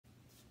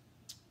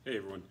Hey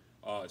everyone.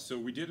 So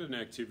we did an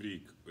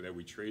activity that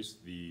we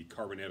traced the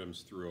carbon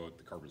atoms throughout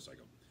the carbon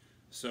cycle.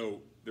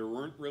 So there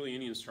weren't really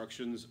any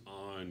instructions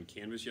on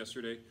Canvas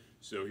yesterday.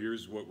 So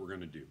here's what we're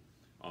going to do.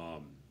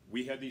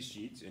 We had these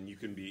sheets, and you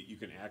can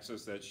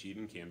access that sheet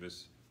in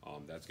Canvas.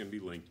 That's going to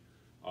be linked.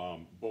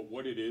 But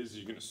what it is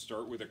you're going to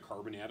start with a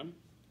carbon atom.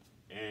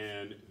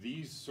 And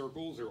these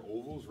circles or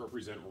ovals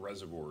represent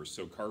reservoirs.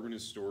 So carbon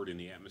is stored in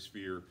the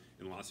atmosphere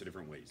in lots of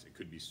different ways. It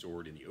could be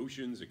stored in the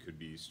oceans, it could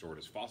be stored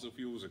as fossil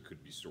fuels, it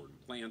could be stored in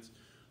plants.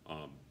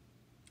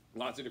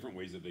 Lots of different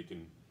ways that they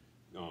can,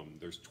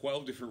 there's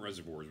 12 different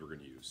reservoirs we're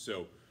gonna use.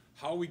 So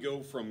how we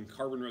go from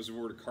carbon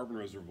reservoir to carbon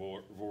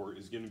reservoir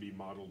is gonna be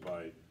modeled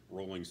by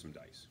rolling some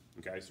dice.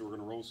 Okay, so we're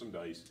gonna roll some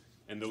dice,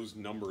 and those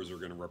numbers are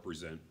gonna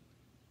represent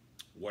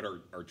what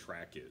our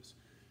track is.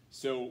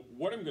 So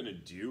what I'm gonna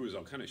do is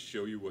I'll kind of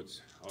show you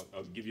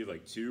I'll give you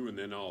like two, and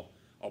then I'll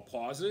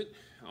pause it,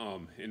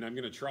 and I'm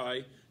gonna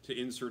try to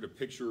insert a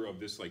picture of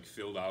this like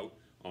filled out,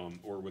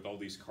 or with all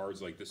these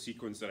cards, like the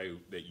sequence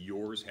that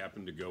yours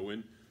happen to go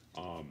in.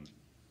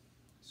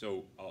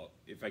 So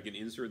if I can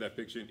insert that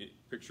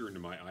picture into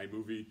my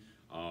iMovie,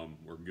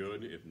 we're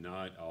good. If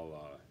not,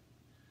 I'll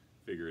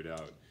figure it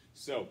out.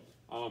 So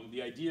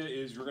the idea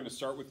is we're gonna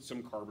start with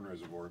some carbon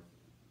reservoir,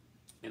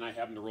 and I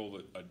happen to roll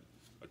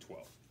a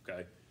 12,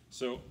 okay?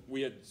 So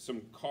we had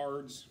some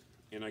cards,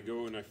 and I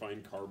go and I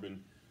find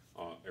carbon,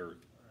 or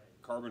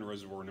carbon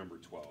reservoir number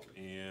 12.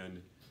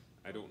 And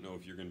I don't know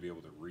if you're gonna be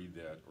able to read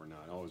that or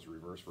not. I'll always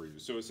reverse for you.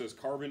 So it says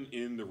carbon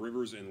in the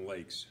rivers and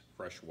lakes,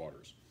 fresh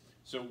waters.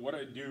 So what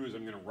I do is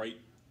I'm gonna write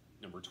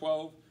number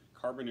 12,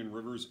 carbon in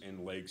rivers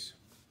and lakes,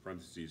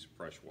 parentheses,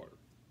 fresh water.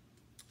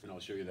 And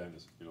I'll show you that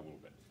in a little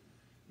bit.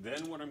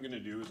 Then what I'm gonna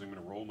do is I'm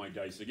gonna roll my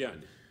dice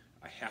again.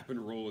 I happen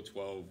to roll a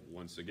 12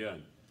 once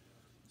again.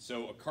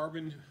 So a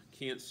carbon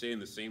can't stay in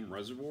the same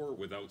reservoir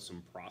without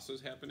some process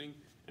happening,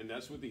 and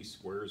that's what these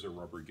squares are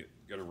going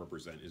to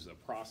represent, is a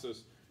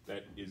process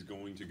that is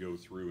going to go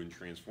through and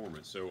transform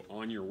it. So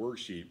on your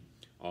worksheet,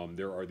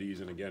 there are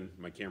these, and again,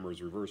 my camera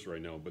is reversed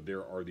right now, but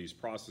there are these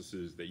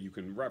processes that you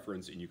can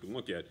reference and you can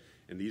look at,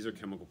 and these are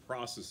chemical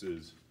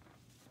processes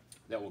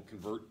that will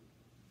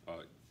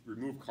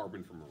remove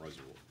carbon from a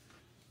reservoir.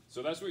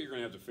 So that's what you're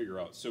going to have to figure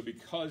out. So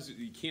because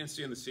you can't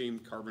stay in the same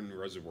carbon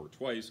reservoir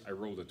twice, I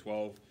rolled a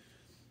 12.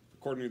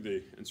 According to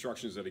the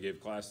instructions that I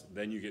gave class,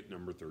 then you get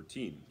number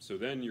 13. So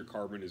then your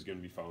carbon is going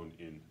to be found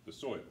in the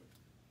soil.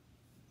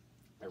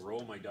 I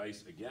roll my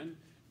dice again.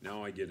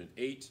 Now I get an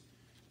 8,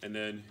 and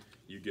then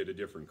you get a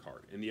different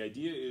card. And the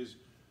idea is,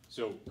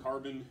 so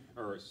card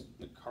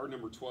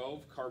number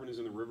 12, carbon is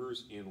in the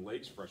rivers and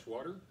lakes, fresh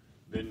water.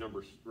 Then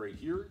right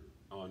here,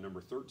 number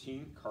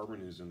 13,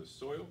 carbon is in the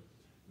soil.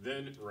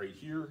 Then right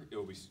here,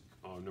 it'll be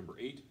number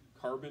 8,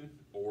 carbon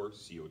or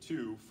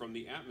CO2 from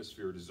the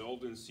atmosphere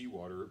dissolved in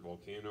seawater,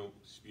 volcano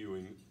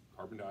spewing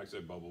carbon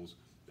dioxide bubbles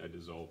that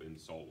dissolve in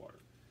salt water.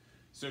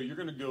 So you're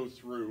gonna go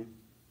through,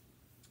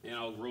 and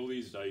I'll roll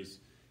these dice,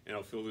 and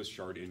I'll fill this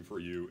chart in for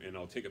you, and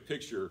I'll take a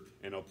picture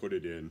and I'll put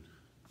it in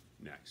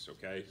next,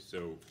 okay?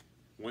 So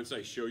once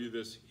I show you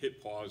this,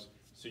 hit pause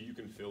so you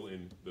can fill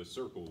in the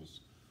circles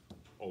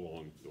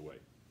along the way.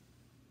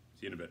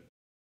 See you in a bit.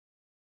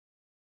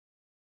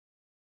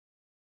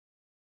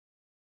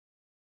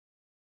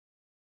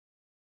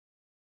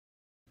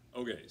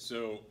 Okay,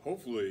 so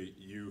hopefully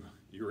you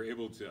were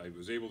able to, I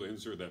was able to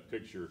insert that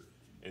picture,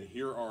 and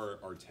here are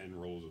our 10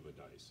 rolls of the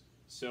dice.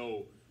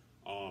 So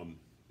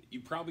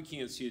you probably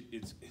can't see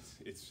it,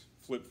 it's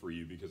flipped for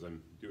you because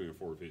I'm doing a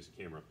forward-facing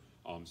camera,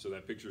 so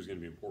that picture is gonna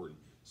be important.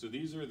 So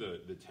these are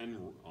the 10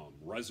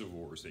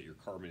 reservoirs that your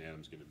carbon atom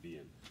is gonna be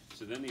in.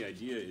 So then the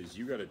idea is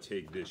you gotta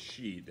take this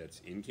sheet that's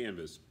in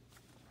Canvas,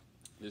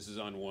 this is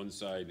on one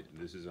side,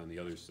 this is on the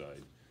other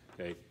side,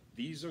 okay?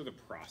 These are the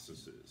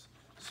processes.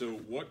 So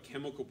what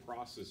chemical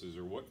processes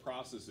or what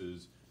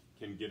processes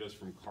can get us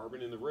from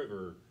carbon in the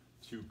river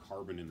to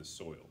carbon in the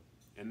soil?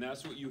 And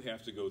that's what you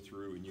have to go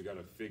through and you got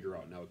to figure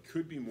out. Now, it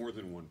could be more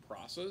than one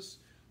process.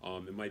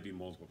 It might be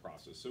multiple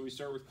processes. So we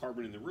start with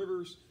carbon in the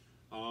rivers,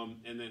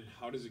 and then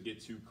how does it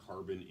get to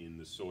carbon in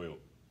the soil?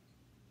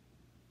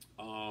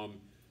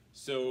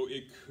 So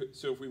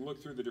if we look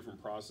through the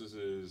different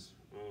processes,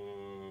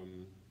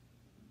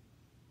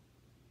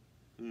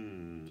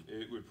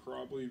 it would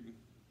probably,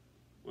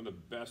 one of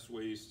the best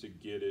ways to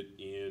get it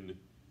in,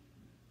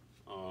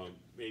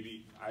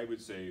 maybe I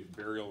would say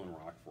burial and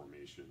rock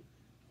formation,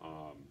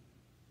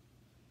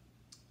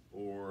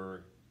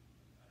 or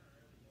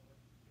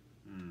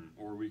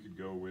we could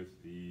go with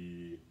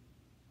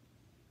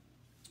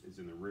it's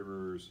in the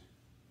rivers.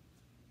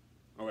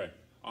 Okay,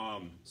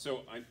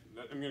 so I'm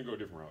going to go a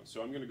different route.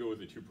 So I'm going to go with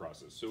the two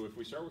processes. So if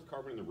we start with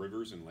carbon in the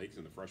rivers and lakes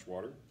and the fresh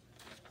water,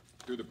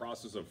 through the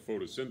process of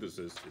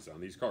photosynthesis, it's on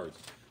these cards.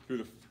 Through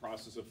the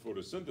process of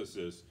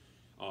photosynthesis,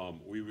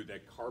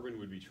 that carbon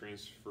would be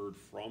transferred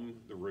from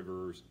the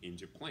rivers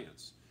into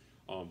plants.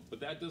 But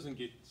that doesn't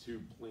get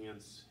to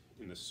plants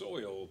in the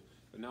soil,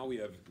 but now we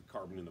have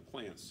carbon in the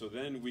plants. So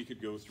then we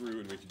could go through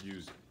and we could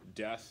use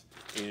death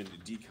and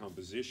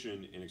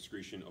decomposition and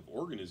excretion of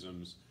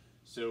organisms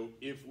So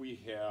if we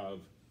have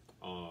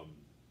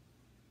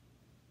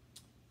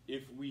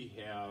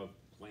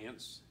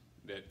plants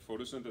that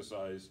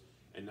photosynthesize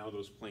and now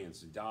those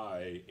plants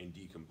die and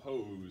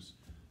decompose,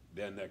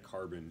 then that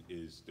carbon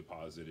is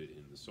deposited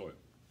in the soil.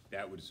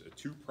 That was a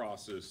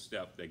two-process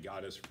step that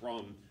got us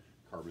from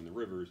carbon in the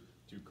rivers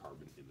to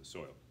carbon in the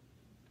soil.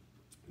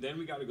 Then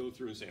we got to go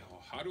through and say, oh,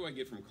 how do I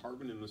get from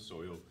carbon in the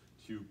soil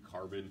to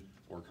carbon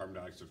or carbon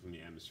dioxide from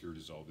the atmosphere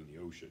dissolved in the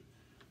ocean?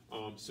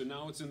 So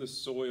now it's in the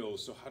soil,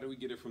 so how do we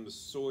get it from the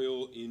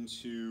soil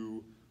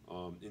into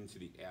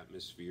the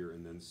atmosphere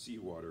and then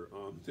seawater?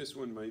 This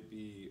one might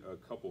be a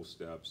couple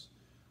steps.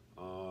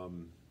 All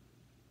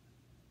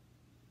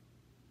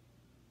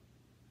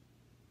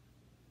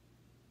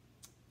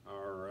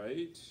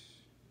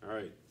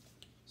right.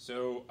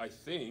 So I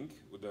think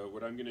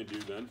what I'm going to do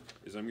then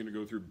is I'm going to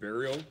go through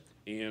burial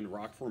and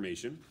rock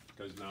formation,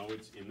 because now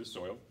it's in the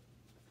soil.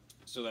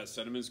 So that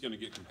sediment is going to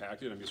get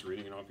compacted. I'm just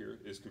reading it off here.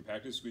 It's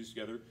compacted, squeezed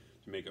together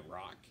to make a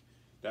rock.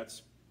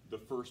 That's the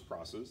first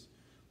process.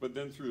 But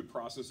then through the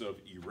process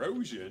of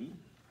erosion,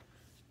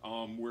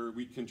 where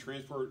we can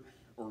transport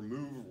or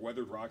move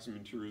weathered rocks and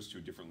materials to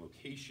a different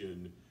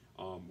location,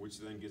 which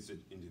then gets it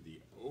into the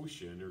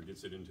ocean, or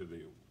gets it into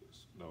the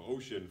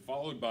ocean,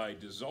 followed by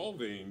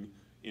dissolving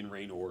in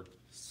rain or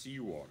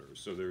seawater.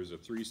 So there's a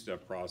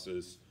three-step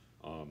process: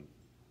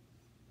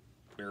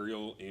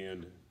 burial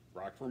and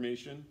rock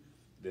formation,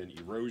 then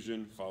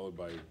erosion, followed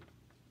by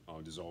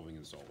dissolving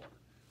in salt water.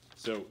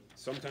 So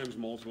sometimes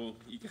multiple,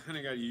 you kind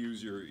of got to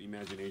use your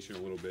imagination a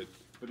little bit,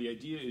 but the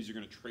idea is you're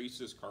going to trace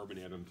this carbon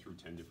atom through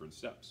 10 different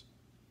steps.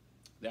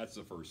 That's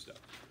the first step.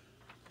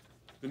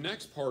 The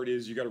next part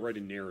is you got to write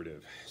a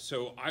narrative.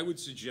 So I would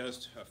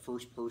suggest a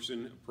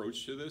first-person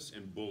approach to this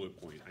and bullet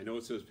point. I know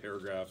it says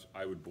paragraphs,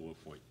 I would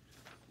bullet point.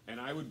 And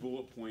I would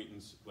bullet point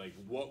and like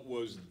what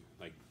was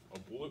like a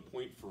bullet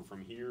point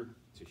from here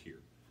to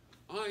here.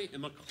 I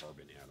am a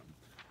carbon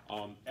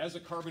atom. As a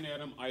carbon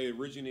atom, I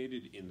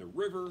originated in the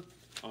river.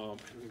 I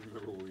don't even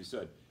remember what we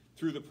said.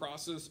 Through the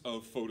process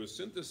of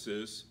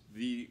photosynthesis,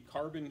 the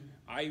carbon,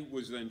 I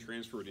was then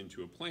transferred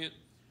into a plant,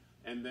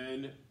 and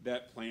then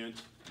that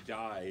plant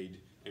died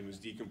and was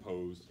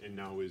decomposed and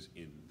now is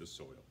in the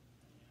soil.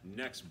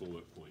 Next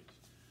bullet point.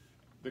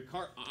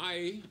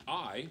 I,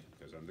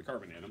 because I'm the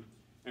carbon atom,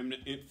 am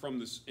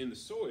in the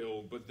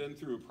soil, but then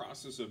through a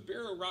process of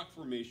burial rock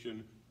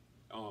formation,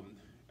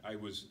 I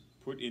was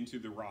put into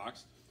the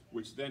rocks,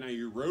 which then I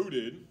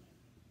eroded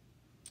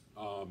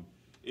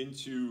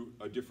into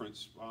a different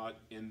spot,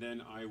 and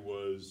then I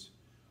was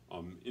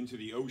into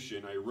the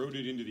ocean. I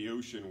eroded into the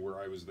ocean, where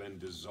I was then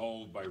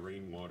dissolved by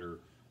rainwater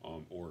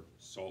or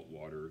salt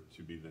water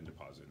to be then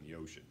deposited in the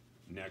ocean.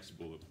 Next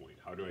bullet point,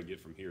 how do I get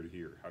from here to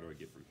here? How do I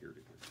get from here to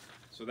here?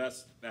 So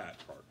that's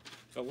that part.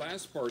 The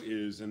last part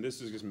is, and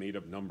this is just made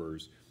up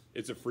numbers,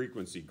 it's a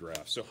frequency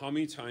graph. So how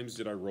many times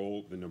did I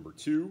roll the number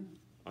 2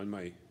 on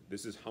my,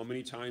 this is how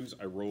many times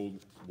I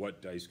rolled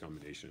what dice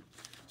combination.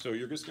 So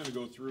you're just gonna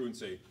go through and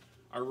say,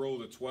 I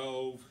rolled a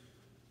 12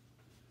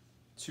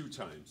 2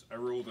 times. I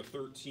rolled a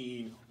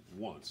 13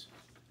 once.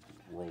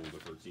 Rolled a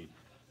 13.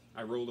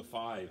 I rolled a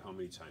 5 how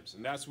many times?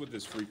 And that's what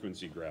this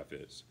frequency graph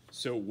is.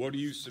 So what are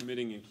you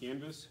submitting in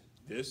Canvas?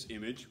 This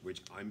image,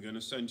 which I'm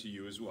gonna send to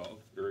you as well,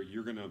 or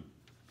you're gonna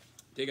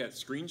take a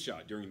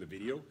screenshot during the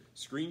video,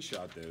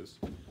 screenshot this,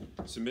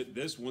 submit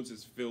this once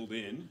it's filled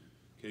in,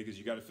 okay, because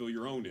you gotta fill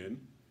your own in,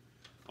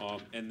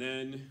 and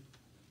then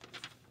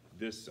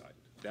this side.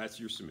 That's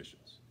your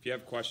submissions. If you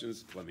have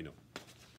questions, let me know.